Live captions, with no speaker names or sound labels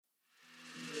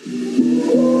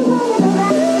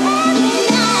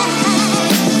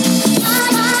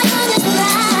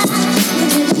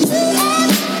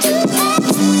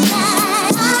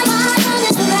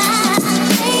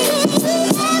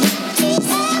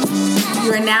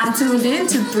You are now tuned in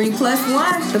to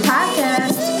 3+1, the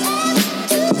podcast.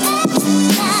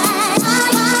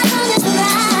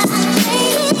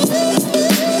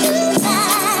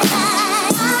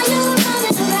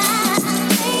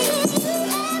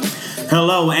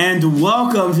 Hello and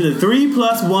welcome to the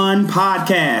 3+1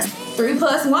 podcast.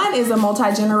 3+1 is a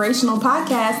multi-generational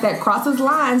podcast that crosses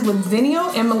lines with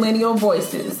Zennial and Millennial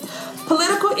voices.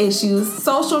 Political issues,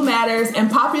 social matters, and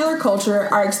popular culture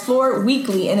are explored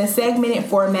weekly in a segmented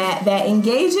format that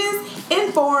engages,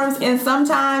 informs, and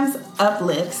sometimes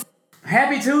uplifts.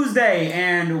 Happy Tuesday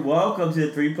and welcome to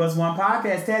the 3+1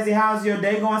 podcast. Tazzy, how's your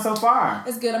day going so far?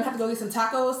 It's good. I'm going to have to go get some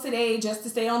tacos today just to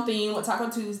stay on theme with Taco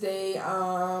Tuesday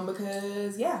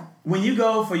because, yeah. When you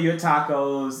go for your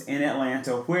tacos in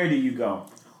Atlanta, where do you go?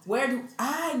 Where do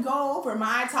I go for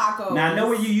my tacos? Now, I know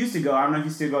where you used to go. I don't know if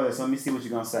you still go there, so let me see what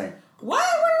you're going to say. What?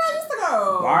 Where did I used to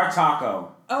go? Bar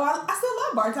Taco. Oh, I still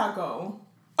love Bar Taco.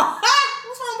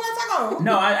 What's wrong with Bar Taco?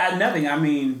 No, I nothing. I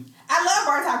mean... I love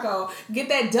Bar Taco. Get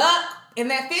that duck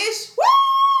and that fish.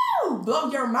 Woo!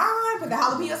 Blow your mind. Put the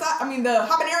jalapeno sauce, the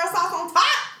habanero sauce on top.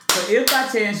 So if by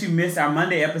chance you missed our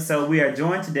Monday episode, we are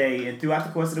joined today and throughout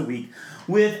the course of the week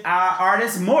with our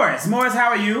artist, Morris. Morris, how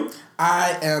are you?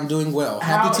 I am doing well.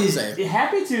 Happy Tuesday.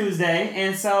 Happy Tuesday.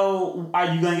 And so,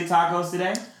 are you going to get tacos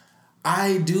today?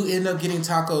 I do end up getting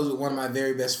tacos with one of my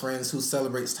very best friends who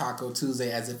celebrates Taco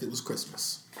Tuesday as if it was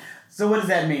Christmas. So what does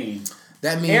that mean?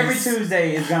 That means every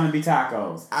Tuesday is going to be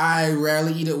tacos. I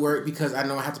rarely eat at work because I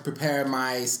know I have to prepare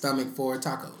my stomach for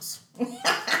tacos.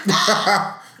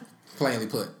 Plainly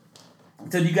put.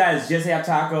 So do you guys just have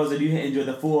tacos or do you enjoy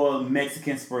the full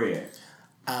Mexican spread?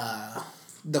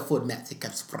 The full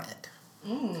Mexican spread.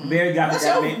 Very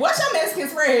what's your Mexican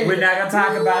spread? We're not going to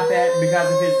talk about that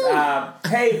because of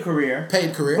his paid career.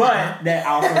 But that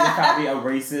also is probably a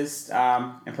racist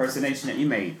impersonation that you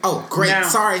made. Oh, great. Now,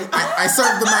 sorry. I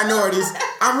serve the minorities.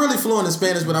 I'm really fluent in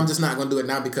Spanish, but I'm just not going to do it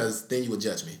now because then you would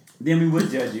judge me. Then we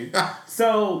would judge you.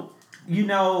 So,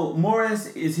 Morris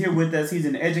is here with us. He's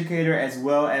an educator as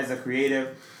well as a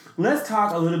creative. Let's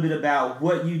talk a little bit about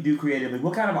what you do creatively.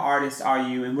 What kind of artist are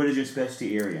you and what is your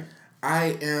specialty area?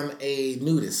 I am a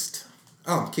nudist.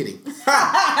 Oh, I'm kidding. The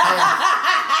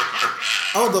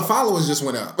followers just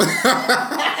went up. No.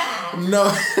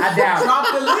 I doubt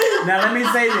it. Now, let me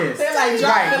say this. They're like,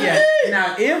 drop the lid.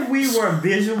 Now, if we were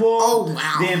visual,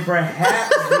 then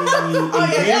perhaps the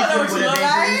engagement would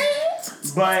have increased.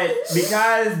 But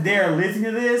because they're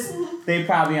listening to this, they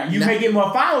probably aren't. You may get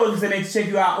more followers because they may check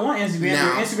you out on Instagram.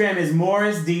 Your Instagram is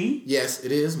MorrisDe. Yes,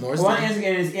 it is. MorrisDe. On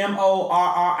Instagram is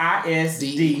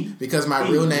MorrisD. Because my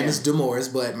real name is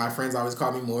DeMorris, but my friends always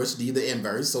call me MorrisD, the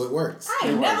inverse, so it works. I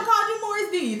ain't never called you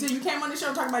MorrisD until you came on the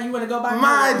show talking about you want to go by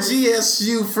my Morris.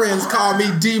 GSU friends call me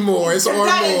D Morris or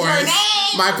Morris.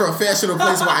 My professional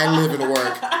place where I live and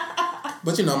work.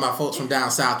 But my folks from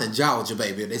down south in Georgia,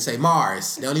 baby, they say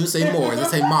Mars. They don't even say Morris,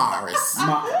 they say Mars.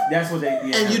 That's what they...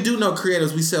 Yeah. And you do know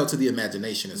creatives, we sell to the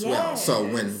imagination as well. So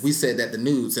when we said that the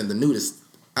nudes and the nudists,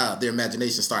 their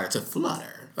imagination started to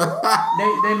flutter.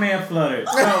 they may have fluttered.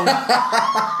 So,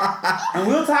 and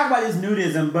we'll talk about this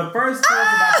nudism, but first tell us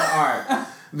about the art.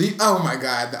 Oh my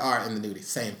God, the art and the nudity,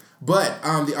 same. But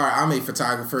the art, I'm a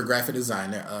photographer, graphic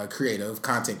designer, creative,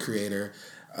 content creator.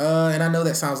 And I know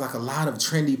that sounds like a lot of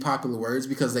trendy, popular words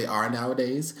because they are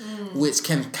nowadays, which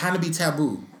can kind of be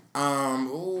taboo.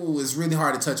 It's really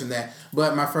hard to touch on that.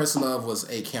 But my first love was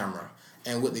a camera.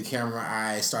 And with the camera,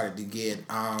 I started to get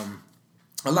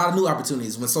a lot of new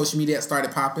opportunities. When social media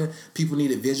started popping, people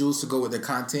needed visuals to go with their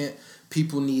content.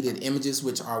 People needed images,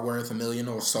 which are worth 1 million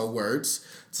or so words,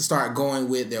 to start going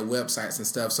with their websites and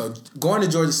stuff. So going to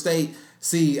Georgia State...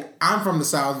 See, I'm from the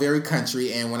South, very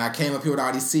country, and when I came up here with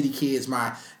all these city kids,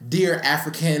 my dear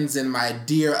Africans and my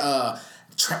dear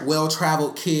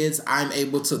well-traveled kids, I'm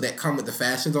able to, that come with the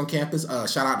fashions on campus.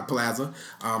 Shout out to Plaza.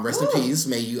 Rest in peace.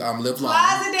 May you live long.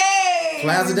 Plaza Days.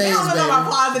 Plaza Days, baby.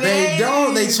 Plaza Days. They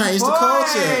don't. They changed the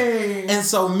culture. And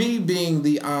so me being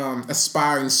the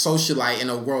aspiring socialite in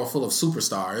a world full of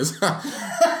superstars...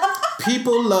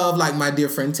 People love, like my dear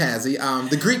friend Tazzy,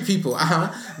 the Greek people,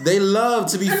 they love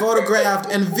to be photographed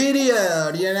and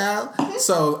videoed,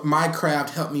 So my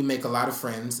craft helped me make a lot of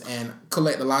friends and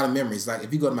collect a lot of memories. Like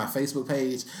if you go to my Facebook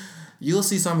page, you'll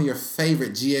see some of your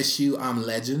favorite GSU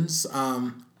legends,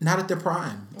 not at their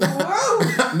prime.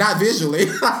 Not visually.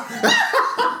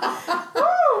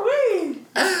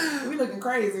 We looking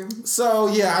crazy. So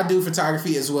yeah, I do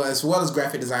photography as well as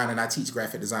graphic design, and I teach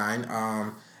graphic design.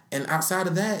 And outside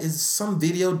of that is some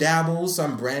video dabbles,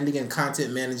 some branding and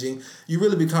content managing. You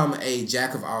really become a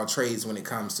jack of all trades when it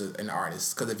comes to an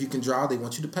artist. Because if you can draw, they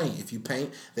want you to paint. If you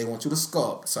paint, they want you to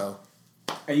sculpt. So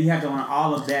And you have to learn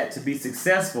all of that to be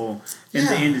successful in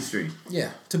the industry.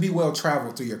 Yeah, to be well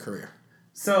traveled through your career.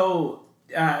 So,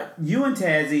 you and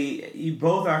Tazzy, you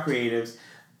both are creatives.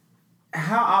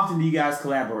 How often do you guys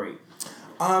collaborate?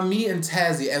 Me and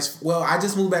Tazzy, I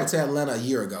just moved back to Atlanta a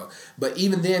year ago. But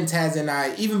even then, Tazzy and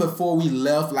I, even before we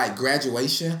left, like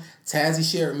graduation, Tazzy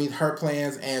shared with me her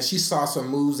plans, and she saw some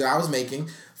moves that I was making.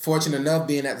 Fortunate enough,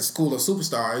 being at the School of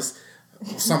Superstars,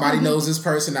 somebody knows this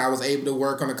person. I was able to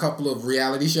work on a couple of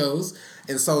reality shows.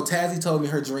 And so Tazzy told me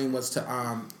her dream was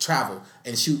to travel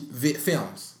and shoot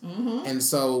films. Mm-hmm. And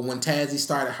so when Tazzy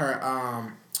started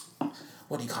her...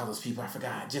 what do you call those people? I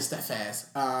forgot. Just that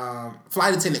fast.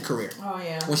 Flight attendant career. Oh,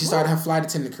 yeah. When she started her flight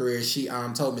attendant career, she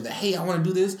told me that, hey, I want to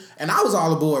do this. And I was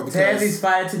all aboard because... Tazzy's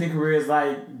flight attendant career is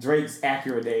like Drake's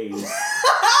Acura days.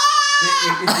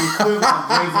 It's the equivalent of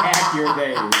Drake's Acura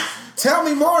days. Tell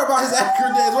me more about his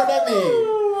Acura days. What that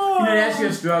mean? You know, that's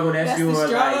your struggle. That's your, like,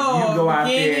 you go out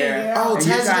there and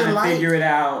you're trying to figure it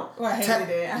out. Well, I hated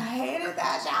it. I hated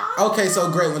that, y'all. Okay,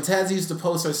 so great. When Tazzy used to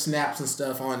post her snaps and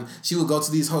stuff she would go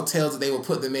to these hotels that they would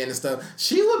put them in and stuff,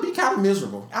 she would be kind of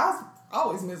miserable. I was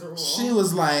always miserable. She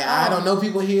was like, I don't know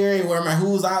people here. Where my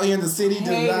who's out here in the city.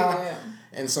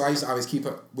 And so I used to always keep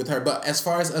up with her. But as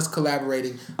far as us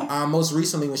collaborating, most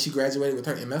recently when she graduated with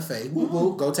her MFA,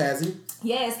 go Tazzy.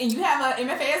 Yes, and you have an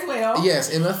MFA as well. Yes,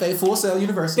 MFA, Full Sail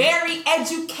University. Very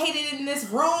educated in this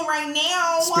room right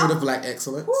now. Spirit of Black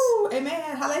excellence. Woo,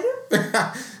 amen.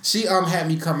 Hallelujah. She had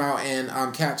me come out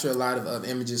and capture a lot of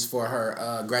images for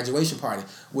her graduation party,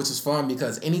 which is fun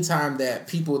because anytime that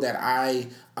people that I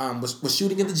was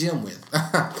shooting in the gym with.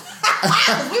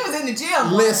 We was in the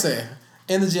gym. Listen.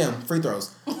 In the gym, free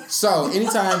throws. So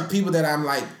anytime people that I'm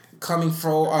like coming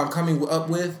up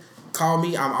with call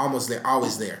me, I'm almost there,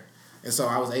 always there. And so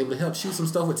I was able to help shoot some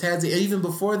stuff with Tazzy. Even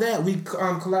before that, we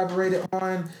collaborated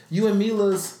on you and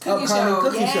Mila's upcoming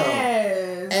cooking show.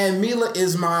 And Mila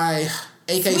is my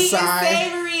AK Sweet side.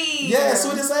 And savory. Yeah,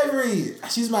 Sweet and Savory.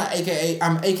 She's my AKA.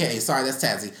 I'm AKA. Sorry, that's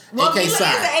Tazzy. Well, AK Mila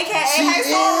side. is an AKA. She is.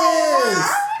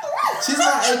 Hey, She's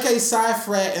my AK side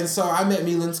frat, and so I met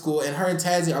Mila in school, and her and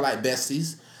Tazzy are like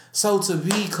besties. So to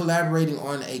be collaborating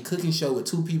on a cooking show with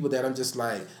two people that I'm just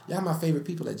like, y'all my favorite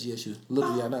people at GSU.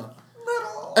 Little do y'all know.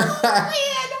 Mila,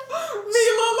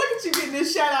 look at you getting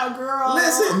this shout out, girl.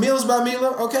 Listen, Meals by Mila,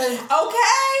 okay?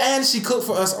 Okay. And she cooked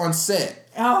for us on set.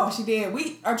 Oh, she did.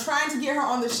 We are trying to get her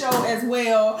on the show as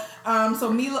well.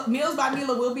 So Meals by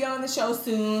Mila will be on the show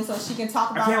soon, so she can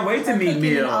talk about. I can't wait to meet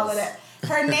Meals. All of that.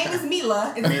 Her name is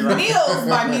Mila. It's Meals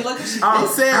by Mila.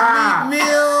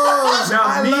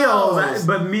 Meals.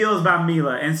 But Meals by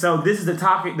Mila. And so this is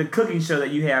the cooking show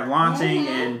that you have launching,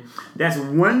 and that's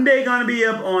one day going to be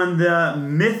up on the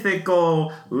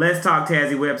mythical Let's Talk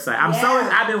Tazzy website.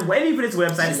 I've been waiting for this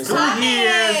website for 2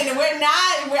 years.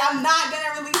 I'm not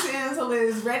going to release it until it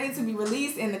is ready to be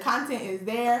released, and the content is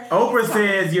there. Oprah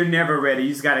says you're never ready. You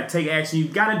just got to take action. You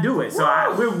got to do it. So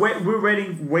we're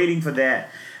waiting for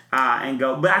that. And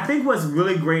go. But I think what's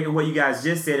really great in what you guys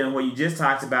just said and what you just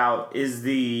talked about is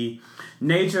the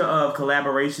nature of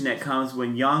collaboration that comes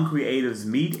when young creatives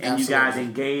meet and you guys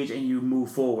engage and you move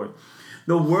forward.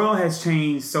 The world has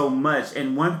changed so much.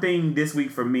 And one thing this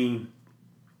week for me,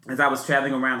 as I was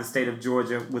traveling around the state of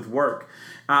Georgia with work,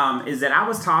 is that I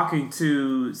was talking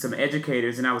to some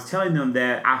educators and I was telling them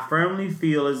that I firmly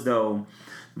feel as though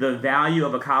the value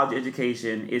of a college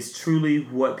education is truly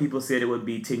what people said it would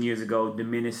be 10 years ago,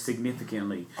 diminished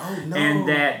significantly. Oh, no. And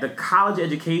that the college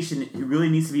education really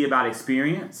needs to be about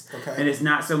experience. Okay. And it's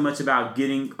not so much about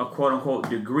getting a quote-unquote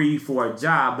degree for a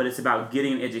job, but it's about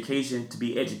getting an education to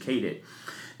be educated.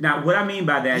 Now, what I mean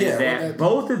by that is that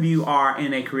both of you are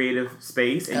in a creative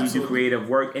space and you do creative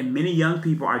work, and many young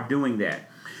people are doing that.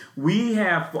 You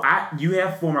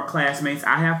have former classmates,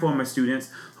 I have former students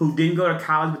who didn't go to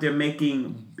college, but they're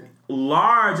making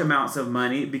large amounts of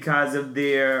money because of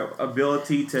their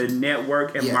ability to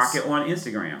network and market on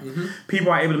Instagram. Mm-hmm.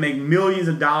 People are able to make millions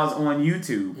of dollars on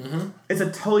YouTube. Mm-hmm. It's a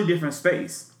totally different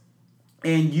space.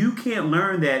 And you can't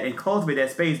learn that and cultivate that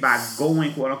space by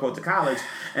going, quote unquote, to college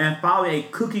and following a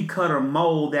cookie cutter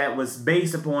mold that was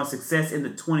based upon success in the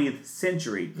 20th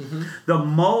century. Mm-hmm. The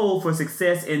mold for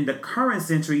success in the current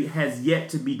century has yet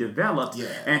to be developed. Yeah.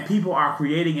 And people are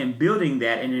creating and building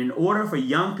that. And in order for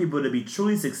young people to be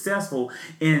truly successful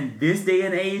in this day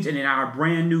and age and in our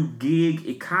brand new gig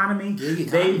economy.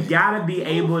 They've got to be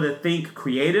able to think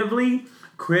creatively,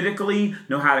 critically,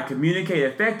 know how to communicate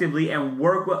effectively, and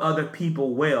work with other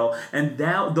people well. And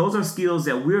those are skills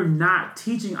that we're not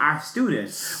teaching our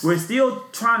students. We're still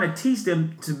trying to teach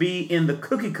them to be in the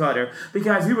cookie cutter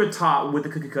because we were taught with the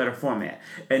cookie cutter format.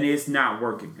 And it's not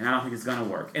working. And I don't think it's going to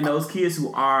work. And those kids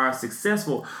who are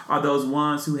successful are those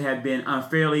ones who have been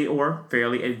unfairly or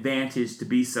fairly advantaged to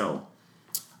be so.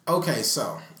 Okay,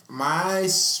 so my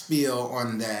spiel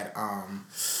on that,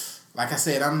 like I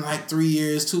said, I'm like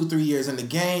 2-3 years in the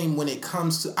game when it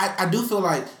comes to... I do feel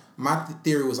like my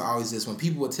theory was always this. When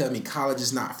people would tell me college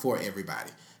is not for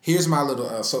everybody. Here's my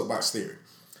little soapbox theory.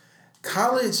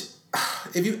 College,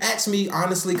 if you ask me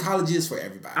honestly, college is for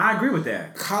everybody. I agree with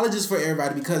that. College is for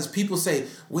everybody because people say,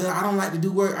 well, I don't like to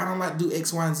do work. I don't like to do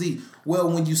X, Y, and Z.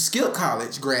 Well, when you skip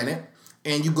college, granted,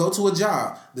 and you go to a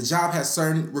job, the job has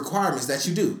certain requirements that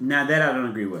you do. Now that I don't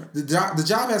agree with. The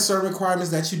job has certain requirements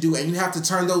that you do, and you have to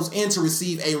turn those in to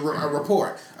receive a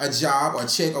report, a job, or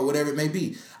check, or whatever it may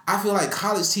be. I feel like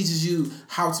college teaches you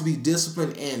how to be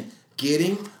disciplined in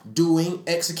getting, doing,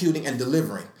 executing, and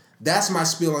delivering. That's my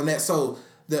spiel on that. So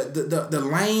the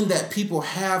lane that people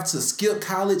have to skip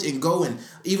college and go, and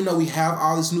even though we have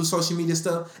all this new social media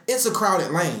stuff, it's a crowded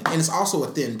lane, and it's also a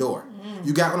thin door.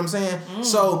 You got what I'm saying?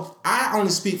 So I only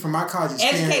speak from my college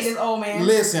experience. Educate this old man.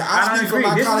 Listen, I speak from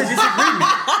my college.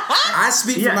 I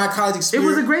speak from my college experience.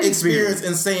 It was a great experience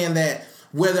in saying that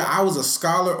whether I was a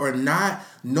scholar or not,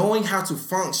 knowing how to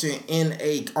function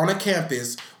on a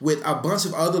campus with a bunch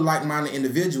of other like-minded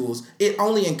individuals, it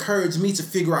only encouraged me to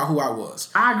figure out who I was.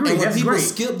 I agree. And when That's people great.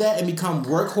 skip that and become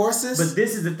workhorses. But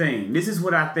this is the thing. This is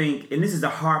what I think, and this is the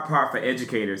hard part for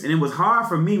educators. And it was hard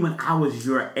for me when I was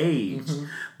your age. Mm-hmm.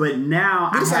 But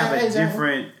now I have a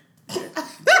different...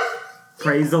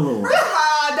 Praise the Lord.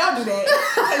 Don't do that.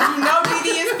 Because you know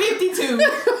Diddy is 52.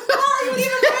 Why are you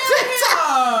even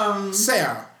marrying him?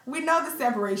 Sarah. We know the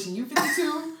separation. You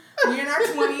 52. We're in our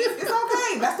 20s. It's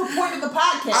okay. That's the point of the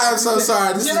podcast. I am so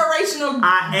sorry.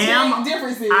 Generational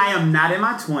differences. I am not in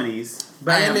my 20s.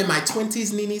 But I am in my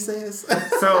 20s, Nene says.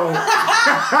 So when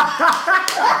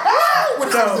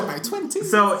I was in my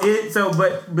 20s.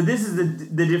 But this is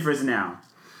the difference now.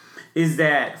 Is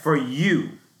that for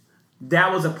you,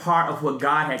 that was a part of what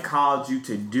God had called you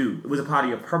to do. It was a part of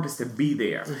your purpose to be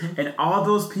there. Mm-hmm. And all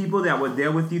those people that were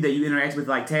there with you, that you interacted with,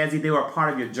 like Tazzy, they were a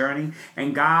part of your journey.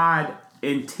 And God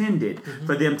intended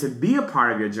for them to be a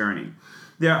part of your journey.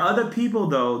 There are other people,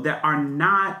 though, that are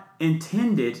not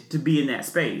intended to be in that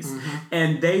space. Mm-hmm.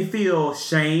 And they feel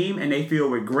shame, and they feel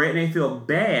regret, and they feel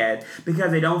bad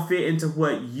because they don't fit into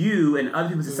what you and other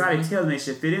people in society tell them they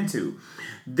should fit into.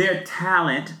 Their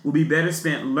talent will be better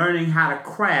spent learning how to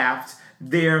craft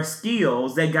their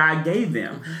skills that God gave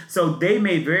them. Mm-hmm. So they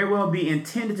may very well be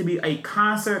intended to be a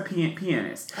concert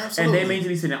pianist. Absolutely. And they may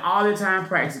be spending all their time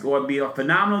practicing or be a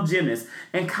phenomenal gymnast.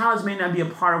 And college may not be a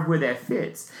part of where that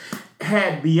fits.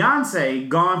 Had Beyonce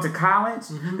gone to college,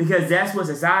 because that's what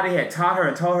society had taught her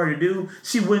and told her to do,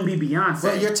 she wouldn't be Beyonce.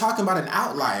 But you're talking about an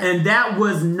outlier. And that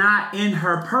was not in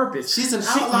her purpose. She's an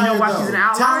outlier. You know why she's an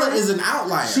outlier? Talent is an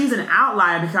outlier. She's an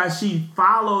outlier because she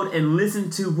followed and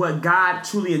listened to what God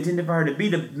truly intended for her to be,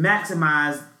 to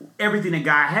maximize everything that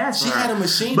God has for her. She had a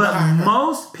machine but behind her.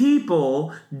 Most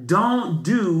people don't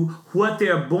do what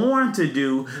they're born to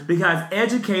do because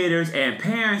educators and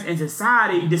parents and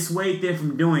society dissuade them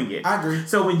from doing it. I agree.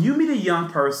 So when you meet a young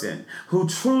person who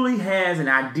truly has an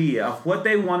idea of what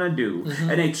they want to do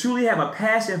and they truly have a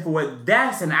passion for it,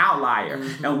 that's an outlier.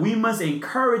 And we must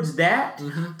encourage that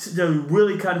to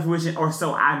really come to fruition, or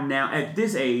so I now at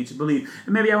this age believe.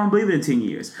 And maybe I won't believe it in 10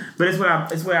 years, but it's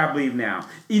what I believe now.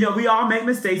 You know, we all make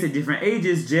mistakes at different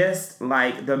ages, just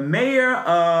like the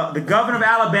governor of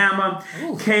Alabama,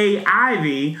 Kay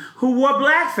Ivey, who wore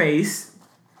blackface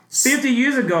 50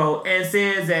 years ago and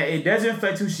says that it doesn't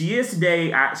reflect who she is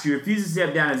today. She refuses to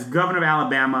step down as governor of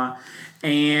Alabama,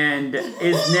 and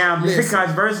it's now very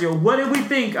controversial. What did we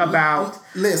think about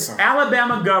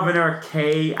Alabama Governor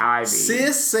Kay Ivey?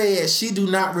 Sis said she do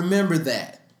not remember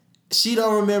that. She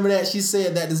don't remember that. She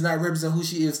said that does not represent who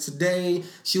she is today.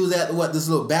 She was at this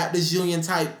little Baptist Union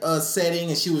type setting,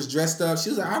 and she was dressed up. She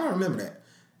was like, I don't remember that.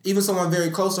 Even someone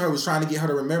very close to her was trying to get her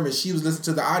to remember. She was listening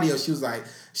to the audio. She was like,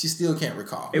 she still can't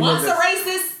recall. Once a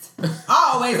racist,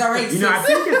 always a racist. You know, I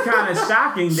think it's kind of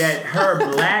shocking that her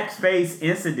blackface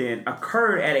incident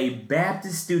occurred at a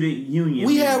Baptist student union.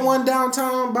 We had one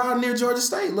downtown by near Georgia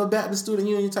State, little Baptist student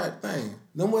union type thing.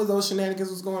 Them where those shenanigans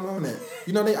was going on at.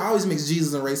 You know, they always mix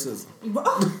Jesus and racism.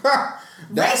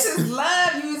 Racists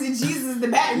love using Jesus as the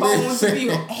backbone to be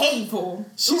hateful.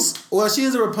 She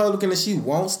is a Republican and she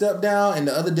won't step down, and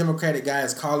the other Democratic guy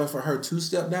is calling for her to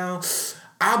step down.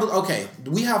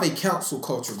 we have a cancel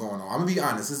culture going on. I'm gonna be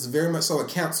honest. This is very much so a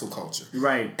cancel culture,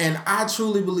 right? And I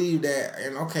truly believe that.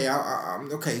 And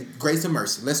okay, grace and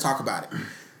mercy. Let's talk about it.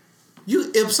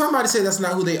 If somebody say that's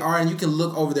not who they are, and you can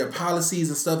look over their policies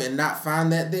and stuff and not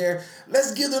find that there,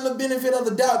 let's give them the benefit of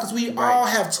the doubt, because we all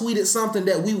have tweeted something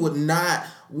that we would not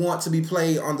want to be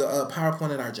played on the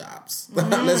PowerPoint at our jobs.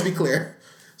 Let's be clear.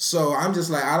 So I'm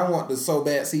just like, I don't want the so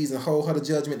bad season hold her to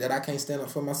judgment that I can't stand up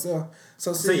for myself.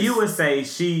 So you would say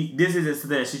this is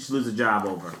that she should lose a job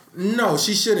over? No,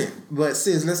 she shouldn't. But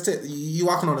sis, you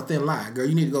walking on a thin line, girl.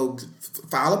 You need to go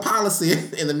file a policy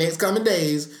in the next coming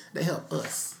days to help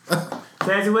us.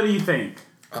 Tazzy, what do you think?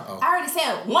 I already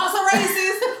said, once a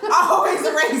racist, always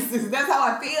a racist. That's how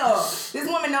I feel. This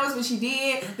woman knows what she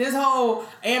did. This whole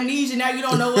amnesia, now you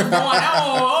don't know what's going on.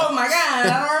 Oh my God,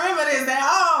 I don't remember this at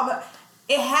all. But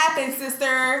it happened,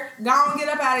 sister. Go on, get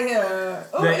up out of here.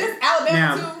 Oh, it's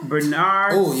Alabama too.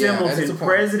 Bernard Simelton,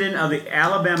 president of the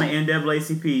Alabama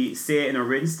NAACP, said in a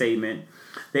written statement,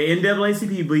 the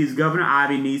NAACP believes Governor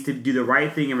Ivey needs to do the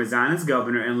right thing and resign as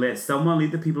governor and let someone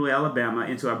lead the people of Alabama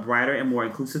into a brighter and more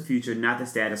inclusive future, not the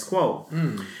status quo.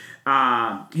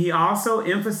 He also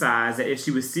emphasized that if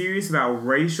she was serious about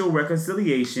racial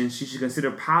reconciliation, she should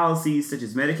consider policies such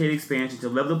as Medicaid expansion to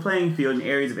level the playing field in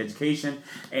areas of education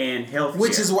and health care.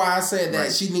 Which is why I said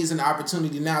that she needs an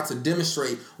opportunity now to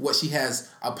demonstrate what she has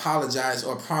apologized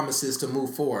or promises to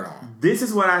move forward on. This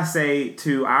is what I say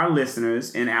to our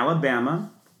listeners in Alabama,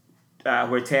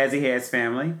 where Tazzy has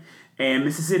family, and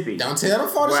Mississippi. Don't tell them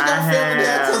folks she got family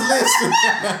there, because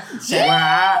listen.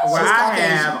 where I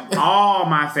have all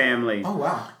my family. Oh,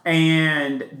 wow.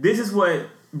 And this is what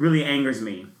really angers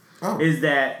me. Is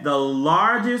that the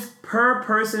largest per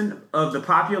person of the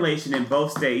population in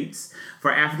both states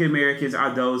for African Americans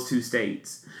are those two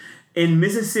states. In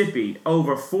Mississippi,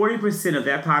 over 40% of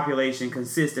that population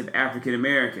consists of African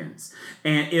Americans.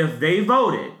 And if they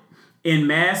voted in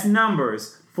mass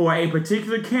numbers for a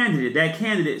particular candidate, that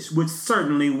candidate would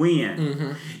certainly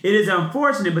win. It is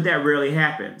unfortunate, but that rarely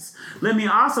happens. Let me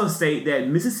also state that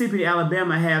Mississippi and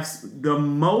Alabama have the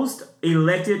most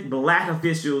elected black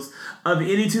officials of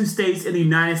any two states in the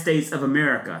United States of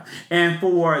America. And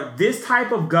for this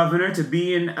type of governor to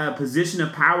be in a position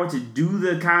of power to do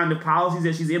the kind of policies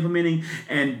that she's implementing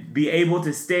and be able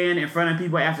to stand in front of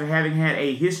people after having had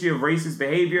a history of racist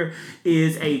behavior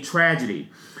is a tragedy.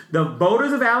 The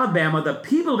voters of Alabama, the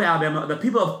people of Alabama, the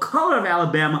people of color of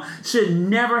Alabama should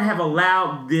never have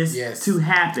allowed this to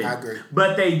happen. I agree.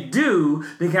 But they do,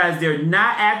 because they're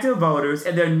not active voters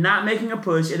and they're not making a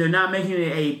push and they're not making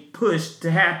a push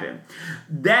to happen.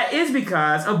 That is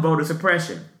because of voter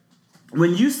suppression.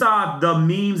 When you saw the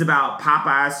memes about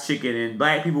Popeye's chicken and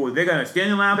black people, they're going to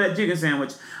stand in line for that chicken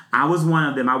sandwich. I was one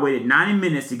of them. I waited 90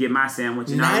 minutes to get my sandwich.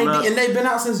 And 90? And they've been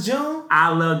out since June? I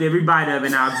loved every bite of it.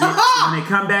 And I'll get, when they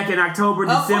come back in October,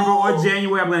 December, or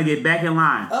January, I'm going to get back in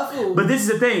line. But this is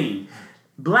the thing.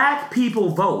 Black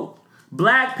people vote.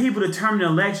 Black people determine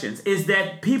elections. Is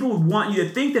that people want you to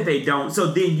think that they don't, so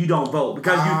then you don't vote.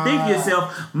 Because you think to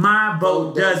yourself, my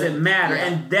vote doesn't matter. Yeah.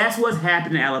 And that's what's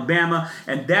happening in Alabama,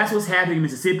 and that's what's happening in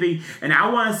Mississippi. And I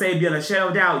want to say, beyond a shadow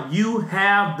of doubt, you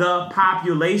have the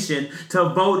population to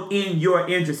vote in your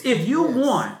interest. If you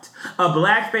want a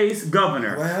blackface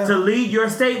governor to lead your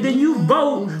state, then you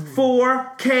vote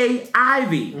for Kay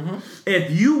Ivey.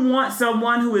 If you want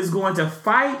someone who is going to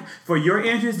fight for your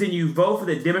interest, then you vote for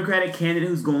the Democratic candidate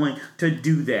who's going to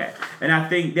do that. And I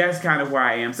think that's kind of where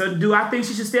I am. So do I think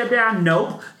she should step down?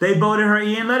 Nope. They voted her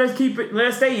in. Let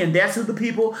her stay in. That's who the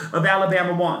people of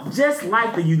Alabama want. Just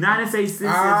like the United States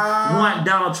citizens want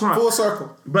Donald Trump. Full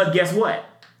circle. But guess what?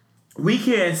 We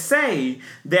can't say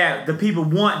that the people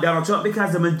want Donald Trump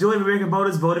because the majority of American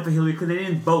voters voted for Hillary Clinton. They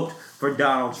didn't vote for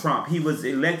Donald Trump. He was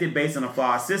elected based on a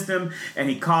flawed system, and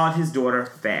he called his daughter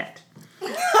fat.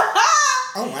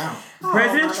 Oh, wow.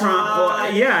 President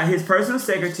Trump, his personal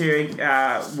secretary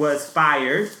was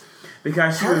fired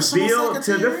because she revealed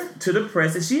to the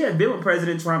press that she had been with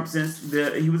President Trump since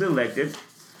he was elected.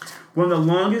 One of the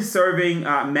longest serving,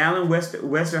 Madeleine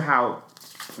Westerhout,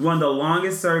 one of the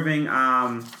longest serving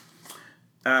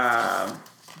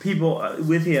people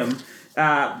with him,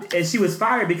 and she was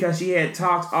fired because she had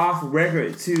talked off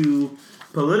record to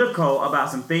Politico about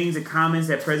some things and comments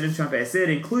that President Trump had said,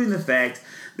 including the fact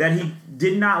that he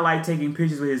did not like taking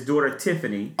pictures with his daughter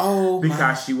Tiffany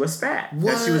because she was fat,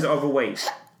 that she was overweight.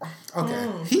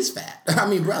 Okay, he's fat. I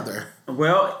mean, brother.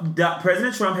 Well,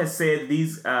 President Trump has said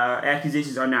these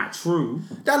accusations are not true.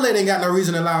 That lady ain't got no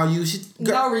reason to allow you.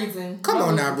 No reason. Come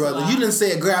on now, brother. You done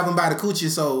said grab him by the coochie,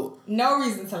 so... No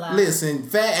reason to lie. Listen,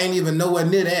 fat ain't even nowhere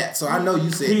near that, so I know you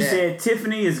said that. He said,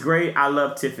 Tiffany is great. I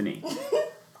love Tiffany.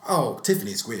 Oh,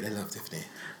 Tiffany's great. I love Tiffany.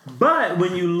 But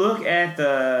when you look at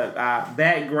the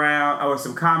background or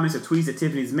some comments or tweets that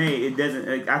Tiffany's made, it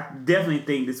doesn't. I definitely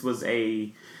think this was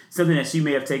something that she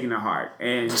may have taken to heart.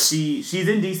 And she's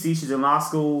in DC. She's in law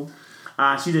school.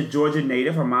 She's a Georgia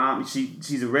native. Her mom,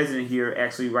 she's a resident here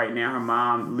actually right now. Her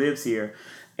mom lives here,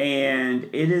 and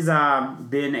it has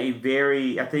been a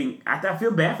very. I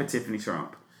feel bad for Tiffany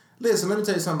Trump. Listen, let me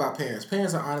tell you something about parents.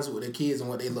 Parents are honest with their kids and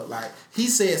what they look like. He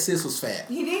said sis was fat.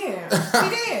 He did. He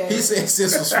did. He said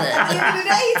sis was fat. At the end of the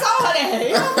day, he told her that. He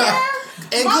don't care.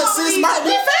 And good sis might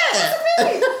be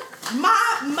fat.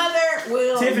 My mother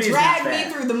will drag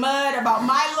me through the mud about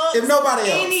my looks if nobody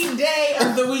else. Any day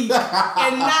of the week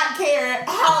and not care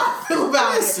how I feel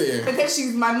about it. Because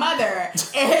she's my mother.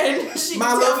 And she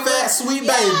my little fat, sweet baby.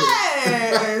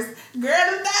 Yes. Girl,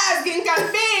 them thighs getting kind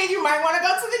of big. You might want to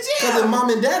go to the gym. Because if mom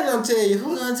and daddy don't tell you,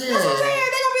 who gonna tell you? That's what I'm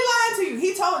saying. They gonna be lying to you.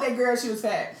 He told that girl she was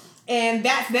fat. And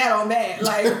that's that on that.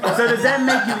 Like, so does that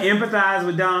make you empathize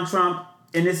with Donald Trump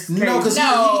in this case? No, because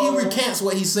he recants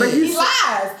what he said. But he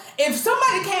lies. If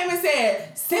somebody came and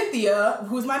said, Cynthia,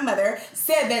 who's my mother,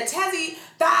 said that Tazzy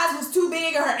thighs was too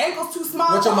big or her ankles too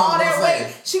small for all that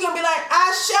weight, she gonna be like,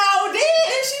 I sure did,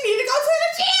 and she need to go to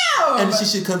the gym. And she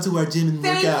should come to our gym and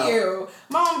work out. Thank you.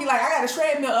 Mom be like, I got a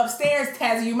treadmill upstairs,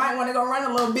 Tazzy. You might want to go run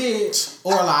a little bit.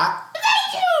 Or a lot.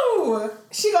 Thank you.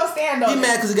 She gonna stand up. He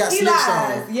mad because he got snitched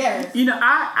on. Yes. You know,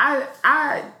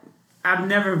 I've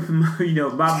never,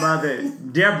 my mother,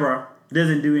 Deborah,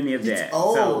 doesn't do any of that. Jean.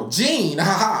 So she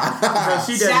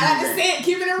doesn't. Shout out to Sid,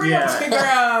 keeping it real,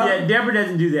 girl. Yeah, Deborah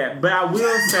doesn't do that. But I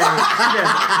will say,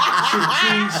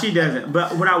 she doesn't.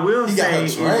 But what I will say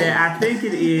is that I think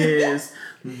it is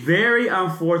very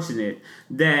unfortunate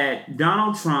that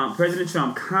President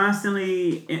Trump,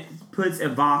 constantly puts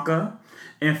Ivanka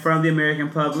in front of the American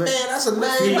public. Man, that's a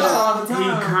name all the time.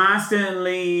 He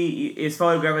constantly is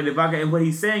photographing Ivanka, and what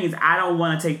he's saying is, I don't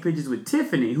want to take pictures with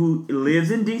Tiffany, who lives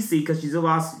in D.C. because she's a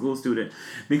law school student,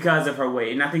 because of her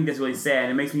weight. And I think that's really sad.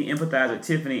 It makes me empathize with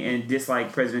Tiffany and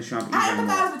dislike President Trump even more. I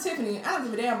empathize with Tiffany. I don't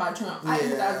give a damn about Trump. I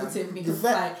empathize with Tiffany because it's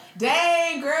like,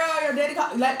 dang, girl, your daddy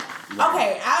called. Like,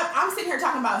 okay, I'm sitting here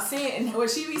talking about Sid and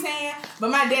what she be saying, but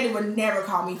my daddy would never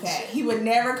call me fat. He would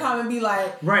never come and be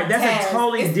like, right, that's a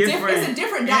totally different. It's a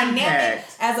different dynamic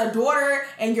as a daughter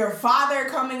and your father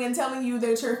coming and telling you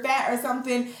that you're fat or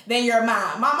something than your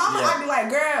mom. My mama, I'd be like,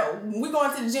 girl, we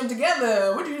going to the gym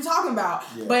together. What are you talking about?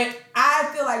 Yeah. But I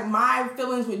feel like my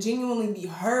feelings would genuinely be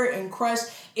hurt and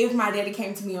crushed if my daddy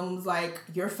came to me and was like,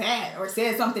 you're fat, or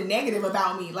said something negative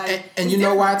about me. Like, and you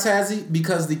know why, Tazzy?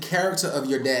 Because the character of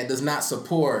your dad does not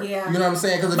support. Yeah. You know what I'm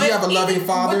saying? Because if you have a loving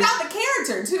father. Without the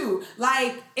character, too.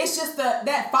 Like, it's just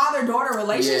that father-daughter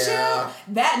relationship,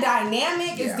 that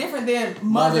dynamic is different than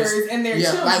mothers and their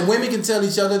children. Like, women can tell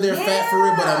each other they're fat for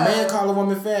it, but a man call a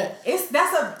woman fat.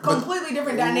 That's a completely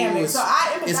different dynamic. So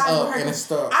I empathize with her. And it's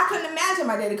stuck. I couldn't imagine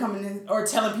my daddy coming in or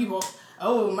telling people,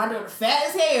 oh, my daughter fat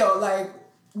as hell. Like,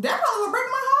 that probably would break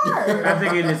my heart.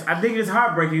 I think it is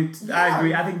heartbreaking. Yeah. I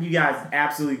agree. I think you guys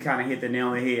absolutely kind of hit the nail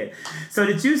on the head. So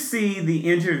did you see the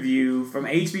interview from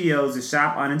HBO's The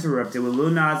Shop Uninterrupted with Lil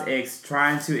Nas X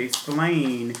trying to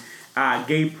explain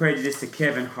gay prejudice to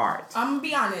Kevin Hart? I'm going to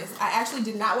be honest. I actually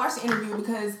did not watch the interview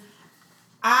because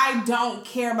I don't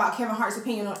care about Kevin Hart's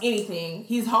opinion on anything.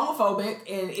 He's homophobic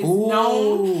and it's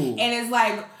known. And it's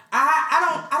like,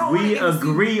 I don't we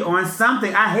agree on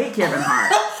something. I hate Kevin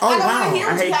Hart. I don't want to hear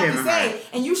what you have to say.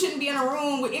 And you shouldn't be in a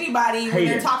room with anybody when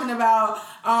they're talking about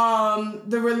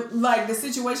the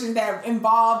situations that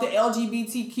involve the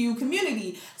LGBTQ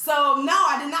community. So no,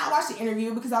 I did not watch the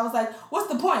interview because I was like, what's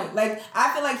the point? Like,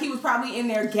 I feel like he was probably in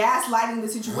there gaslighting the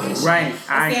situation. Right,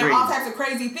 I agree. All types of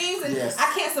crazy things, and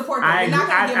I can't support that.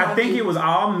 I think it was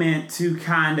all meant to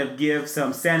kind of give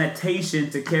some sanitation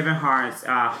to Kevin Hart's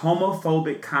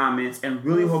homophobic comments and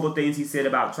really horrible things he said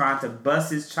about trying to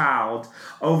bust his child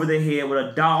over the head with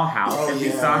a dollhouse. We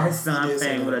saw his son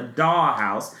playing with a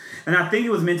dollhouse. And I think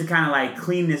it was meant to kind of like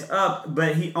clean this up,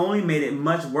 but he only made it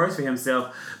much worse for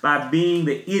himself by being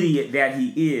the idiot that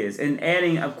he is. And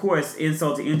adding, of course,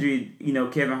 insult to injury,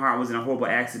 Kevin Hart was in a horrible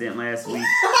accident last week. Yo,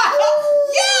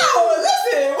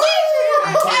 listen,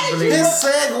 His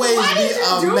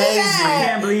segues be amazing. I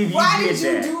can't believe you did that. Why did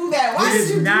you do that? Why did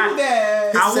you do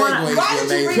that? Why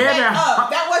did you bring that up?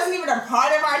 That wasn't even a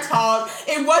part of our talk.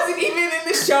 It wasn't even in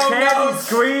the show notes.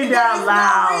 Screamed out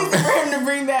loud. No reason for him to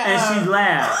bring that up. And she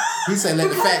laughed. He said, let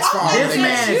the facts fall. This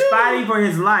man is fighting for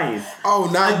his life. Oh,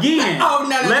 no. Again,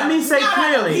 let me say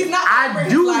clearly, I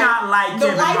do not like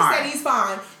Kevin Hart. The wife said he's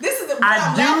fine. This is the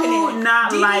I do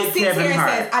not like Kevin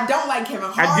Hart. I don't like Kevin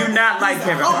Hart. I do not like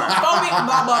Kevin Hart. Homophobic,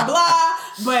 blah, blah, blah.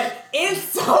 But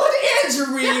insult to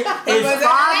injury. It's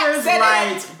fathers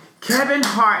like Kevin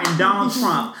Hart and Donald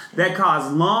Trump that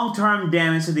cause long-term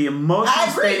damage to the emotional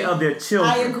state of their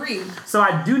children. I agree. So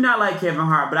I do not like Kevin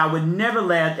Hart, but I would never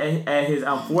laugh at his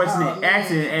unfortunate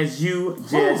accident as you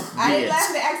just did. I ain't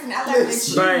laughing at accident. I laughed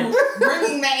at you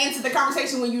bringing that into the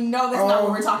conversation when you know that's not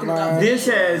what we're talking about. This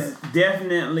has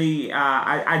definitely...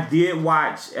 I did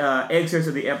watch excerpts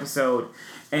of the episode,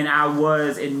 and I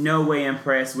was in no way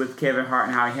impressed with Kevin Hart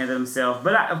and how he handled himself.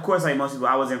 But of course, like most people,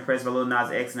 I was impressed by Lil Nas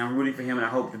X, and I'm rooting for him, and I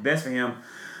hope the best for him.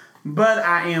 But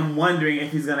I am wondering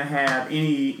if he's going to have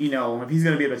any, if he's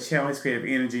going to be able to channel his creative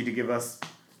energy to give us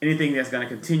anything that's going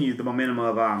to continue the momentum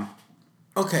of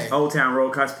Old Town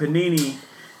Road. Because Panini,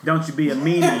 Don't You Be a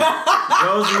Meanie.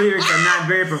 Those lyrics are not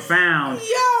very profound.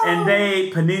 Yo. And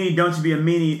Panini, Don't You Be a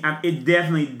Meanie, it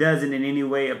definitely doesn't in any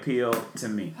way appeal to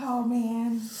me. Oh,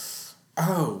 man.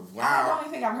 Oh, wow. I don't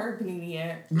even think I've heard Panini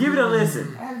yet. Give it a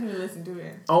listen. I haven't even listened to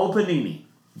it. Old Panini,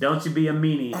 Don't You Be a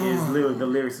Meanie is literally the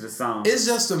lyrics of the song. It's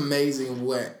just amazing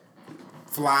what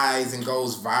flies and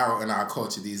goes viral in our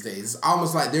culture these days. It's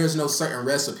almost like there's no certain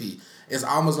recipe. It's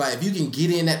almost like if you can get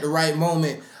in at the right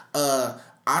moment,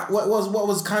 what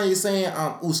was Kanye saying?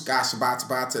 Gosh,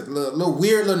 little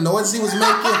weird little noises he was making.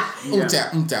 I don't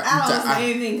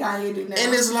say anything Kanye do now.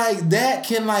 And it's like that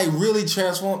can like really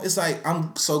transform. It's like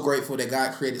I'm so grateful that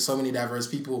God created so many diverse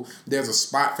people. There's a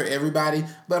spot for everybody.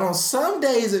 But on some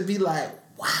days it'd be like,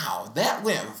 wow, that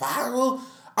went viral.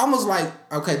 Almost like,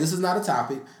 okay, this is not a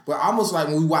topic, but almost like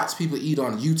when we watch people eat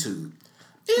on YouTube.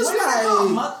 It's like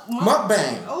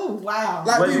mukbang. Oh, wow.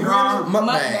 Like What's it called?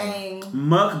 Mukbang.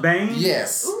 Mukbang?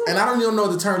 Yes. Ooh. And I don't even know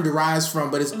where the term derives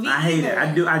from, but it's... I hate it.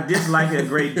 I dislike it a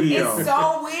great deal. It's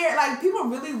so weird. Like, people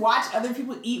really watch other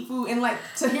people eat food and, like,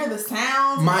 to hear the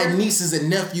sounds. My nieces and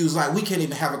nephews, like, we can't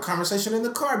even have a conversation in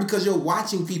the car because you're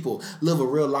watching people live a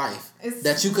real life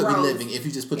that you could be living if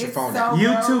you just put your phone down.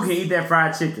 You too can eat that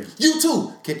fried chicken. You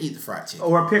too can eat the fried chicken.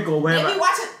 Or a pickle, whatever. Maybe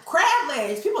watching crab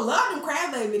legs. People love them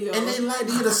crab leg videos. And they like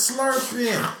to hear the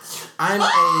slurping.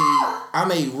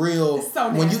 I'm a real... So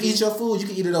when you eat your food, you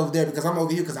can eat it over there because I'm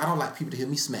over here because I don't like people to hear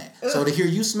me smack. Ugh. So to hear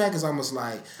you smack is almost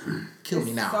like, kill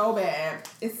me now. It's so bad.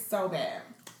 It's so bad.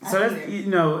 So that's,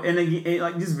 and again,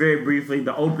 like just very briefly,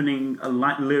 the opening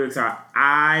lyrics are,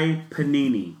 I,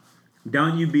 Panini,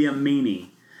 don't you be a meanie.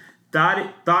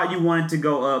 Thought you wanted to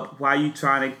go up while you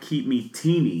trying to keep me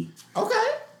teeny. Okay.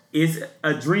 It's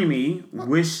a dreamy,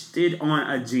 wished it on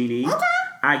a genie. Okay.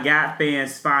 I got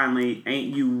fans finally,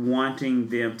 ain't you wanting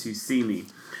them to see me?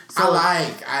 So I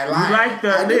like. You like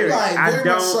the lyrics. I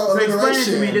don't. So explain it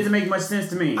to me. It doesn't make much sense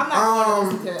to me. I'm not going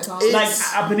to listen to that song. Like,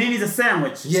 a panini's a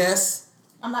sandwich. Yes.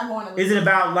 I'm not going to listen. Is it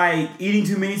about, like, eating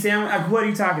too many sandwiches? Like, what are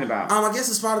you talking about? I guess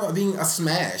it's part about being a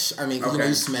smash. I mean,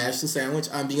 you smash the sandwich.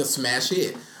 Being a smash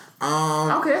hit.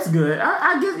 Okay, that's good.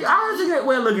 I guess that's a good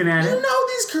way of looking at it.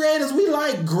 These creators, we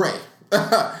like gray.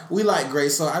 We like gray.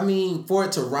 So, I mean, for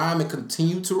it to rhyme and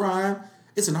continue to rhyme,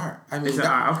 it's an art. I mean, it's an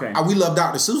art, okay. We love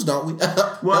Dr. Seuss, don't we?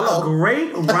 Well, a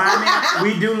great rhyming.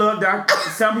 We do love Dr.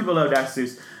 Some people love Dr.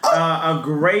 Seuss. A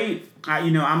great,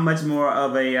 I'm much more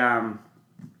of a...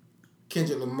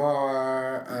 Kendrick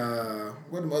Lamar,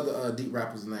 what are the other deep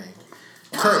rappers' name?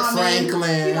 Kurt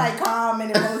Franklin. He like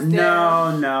Common and most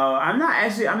No. I'm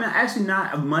actually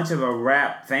not much of a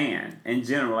rap fan in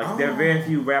general. Like there are very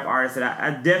few rap artists that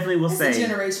I definitely will say. It's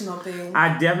a generational thing.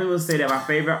 I definitely will say that my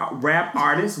favorite rap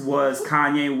artist was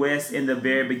Kanye West in the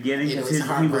very beginning because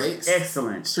he was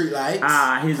excellent.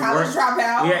 Streetlights. His College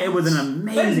Dropout. Yeah, it was an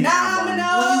amazing album.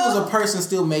 When he was a person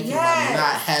still making money,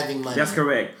 not having money. That's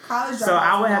correct. So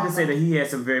I would have to say that he had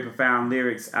some very profound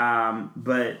lyrics.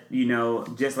 But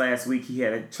just last week he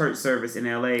had a church service in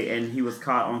LA and he was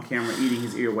caught on camera eating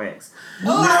his earwax. I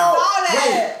saw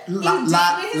that.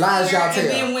 Lies y'all tell. And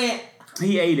then went.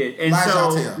 He ate it, and lies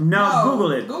y'all tell. No,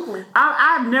 Google it. Google.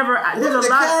 I've never. There's a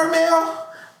lot. Caramel?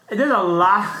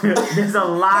 There's a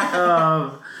lot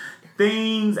of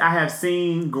things I have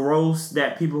seen gross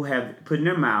that people have put in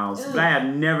their mouths, but I have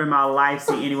never in my life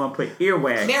seen anyone put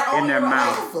earwax in their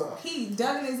mouth. He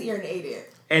dug in his ear and ate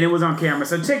it. And it was on camera,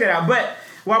 so check that out. But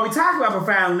while we talk about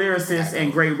profound lyricists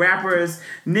and great rappers,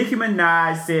 Nicki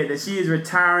Minaj said that she is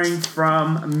retiring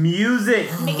from music.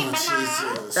 Nicki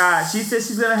Minaj. She said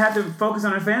she's going to have to focus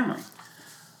on her family.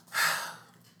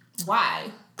 Why?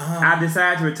 I've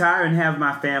decided to retire and have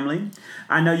my family.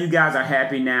 I know you guys are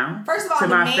happy now. First of all, to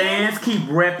my fans, keep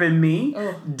repping me.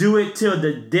 Do it till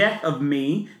the death of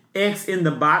me. X in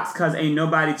the box, cause ain't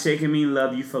nobody checking me.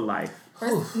 Love you for life.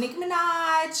 First, Nicki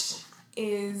Minaj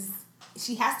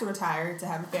she has to retire to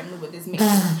have a family with this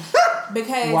man.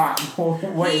 Because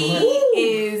he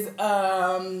is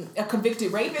a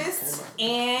convicted rapist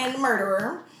and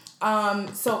murderer.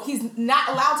 So he's not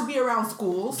allowed to be around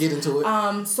schools. Get into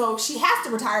it. So she has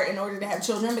to retire in order to have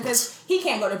children because he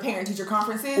can't go to parent-teacher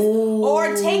conferences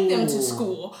or take them to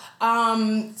school.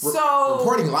 So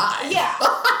reporting live. Yeah,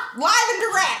 live and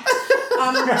direct.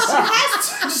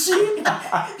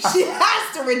 She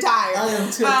has to retire. I am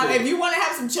tempted. If you want to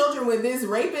have some children with this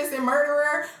rapist and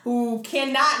murderer who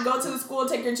cannot go to the school,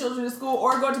 take your children to school,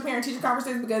 or go to parent-teacher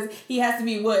conferences because he has to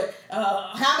be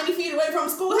how many feet away from a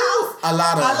schoolhouse? A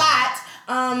lot.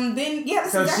 Then yeah.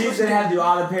 So she's gonna have to do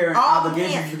all the parent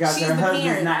obligations because her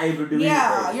husband's not able to do anything.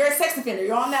 Yeah, you're a sex offender.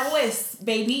 You're on that list,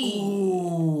 baby.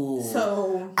 Ooh.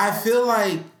 So I feel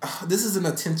like this is an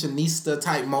attentionista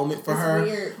type moment for her.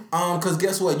 Weird. Because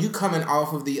guess what? You coming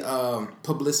off of the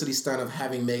publicity stunt of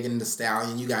having Megan Thee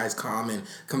Stallion, you guys come and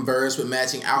converse with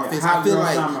matching outfits. Yeah, I feel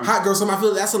like Hot Girl Summer. I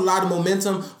feel that's a lot of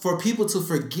momentum for people to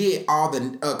forget all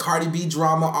the Cardi B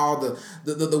drama, all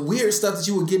the weird stuff that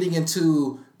you were getting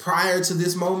into prior to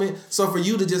this moment. So for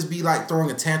you to just be like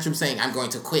throwing a tantrum saying, I'm going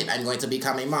to quit, I'm going to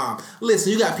become a mom.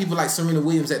 Listen, you got people like Serena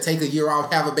Williams that take a year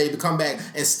off, have a baby, come back,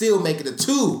 and still make it to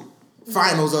 2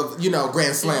 finals of,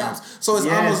 Grand Slams. Yeah. So it's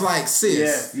almost like,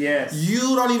 sis,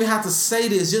 you don't even have to say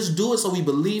this. Just do it so we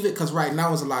believe it, because right now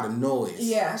there's a lot of noise.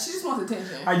 Yeah, she just wants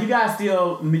attention. Are you guys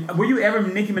were you ever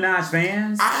Nicki Minaj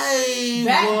fans? Back in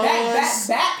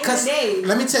the day.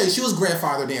 Let me tell you, she was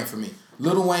grandfathered in for me.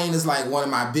 Lil Wayne is like one of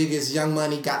my biggest Young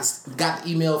Money. Got the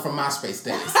email from MySpace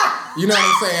days. You know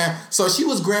what I'm saying? So she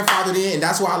was grandfathered in, and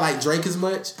that's why I like Drake as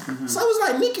much. Mm-hmm. So it was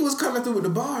like Nicki was coming through with the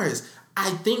bars.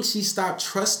 I think she stopped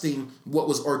trusting what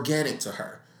was organic to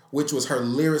her, which was her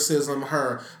lyricism,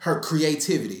 her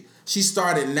creativity. She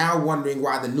started now wondering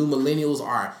why the new millennials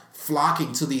are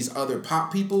flocking to these other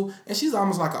pop people, and she's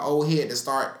almost like an old head that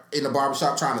start in the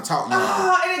barbershop trying to talk.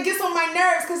 And it gets on my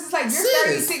nerves because it's like, you're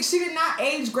 36. She did not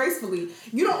age gracefully.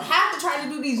 You don't have to try to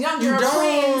do these young girl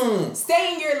trends.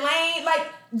 Stay in your lane. Like,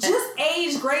 just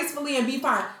age gracefully and be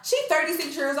fine. She's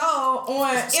 36 years old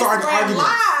on Instagram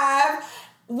Live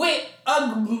with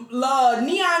a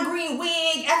neon green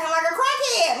wig acting like a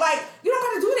crackhead. Like, you don't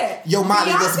got to do that. Yo,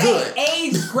 Molly, that's good.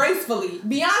 Aged gracefully.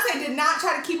 Beyonce did not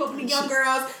try to keep up with the young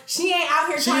girls. She ain't out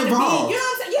here trying to be. You know what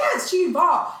I'm saying? Yes, she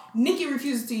evolved. Nicki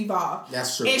refuses to evolve.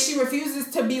 That's true. And she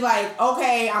refuses to be like,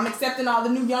 okay, I'm accepting all the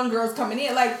new young girls coming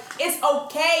in. Like, it's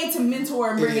okay to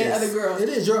mentor and bring in other girls. It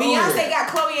is. Beyonce got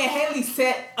Chloe and Hailey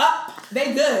set up.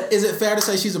 They good. Is it fair to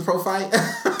say she's a pro-fight?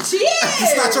 She is.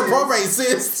 It's not your pro-fight,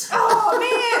 sis. Oh,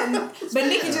 man. But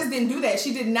Nicki just didn't do that.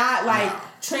 She did not,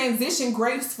 transition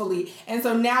gracefully. And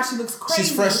so now she looks crazy.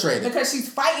 She's frustrated. Because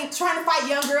she's trying to fight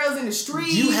young girls in the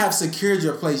street. You have secured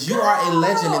your place. You are a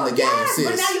legend in the game, sis.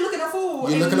 But now you're looking a fool.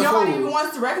 Nobody even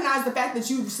wants to recognize the fact that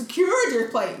you've secured your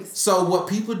place. So what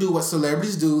people do, what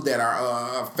celebrities do that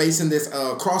are facing this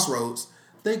crossroads,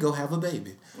 they go have a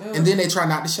baby. And then they try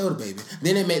not to show the baby.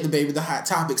 Then they make the baby the hot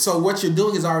topic. So what you're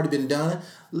doing has already been done.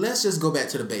 Let's just go back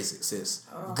to the basics, sis.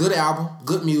 Good album,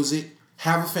 good music,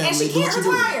 have a family. And she can't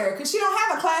retire because she don't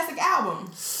have a classic album.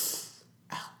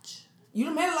 Ouch. You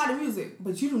done made a lot of music,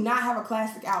 but you do not have a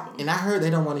classic album. And I heard they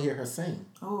don't want to hear her sing.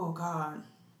 Oh, God.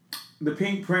 The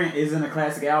Pink Print isn't a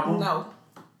classic album? No.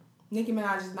 Nicki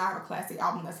Minaj does not have a classic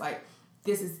album that's like,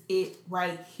 this is it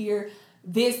right here.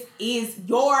 This is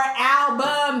your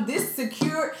album. This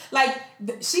secure. Like,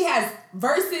 she has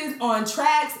verses on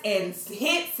tracks and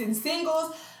hits and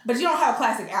singles, but you don't have a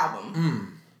classic album.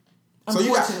 So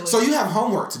you have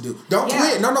homework to do. Don't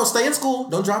quit. No, stay in school.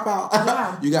 Don't drop out.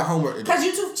 Yeah. You got homework to do.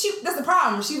 Because that's the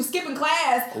problem. She was skipping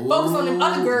class, focused on them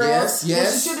other girls.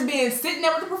 Yes. She should have been sitting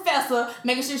there with the professor,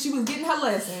 making sure she was getting her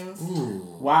lessons.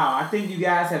 Ooh. Wow, I think you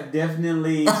guys have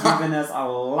definitely given us a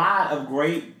lot of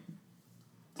great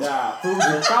food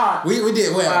for thought. We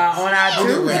did well on our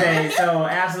Tuesday. So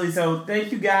absolutely. So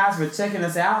thank you guys for checking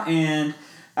us out, and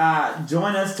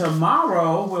join us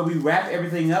tomorrow where we wrap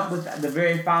everything up with the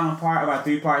very final part of our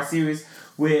 3-part series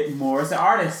with Morris the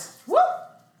Artist. Woo!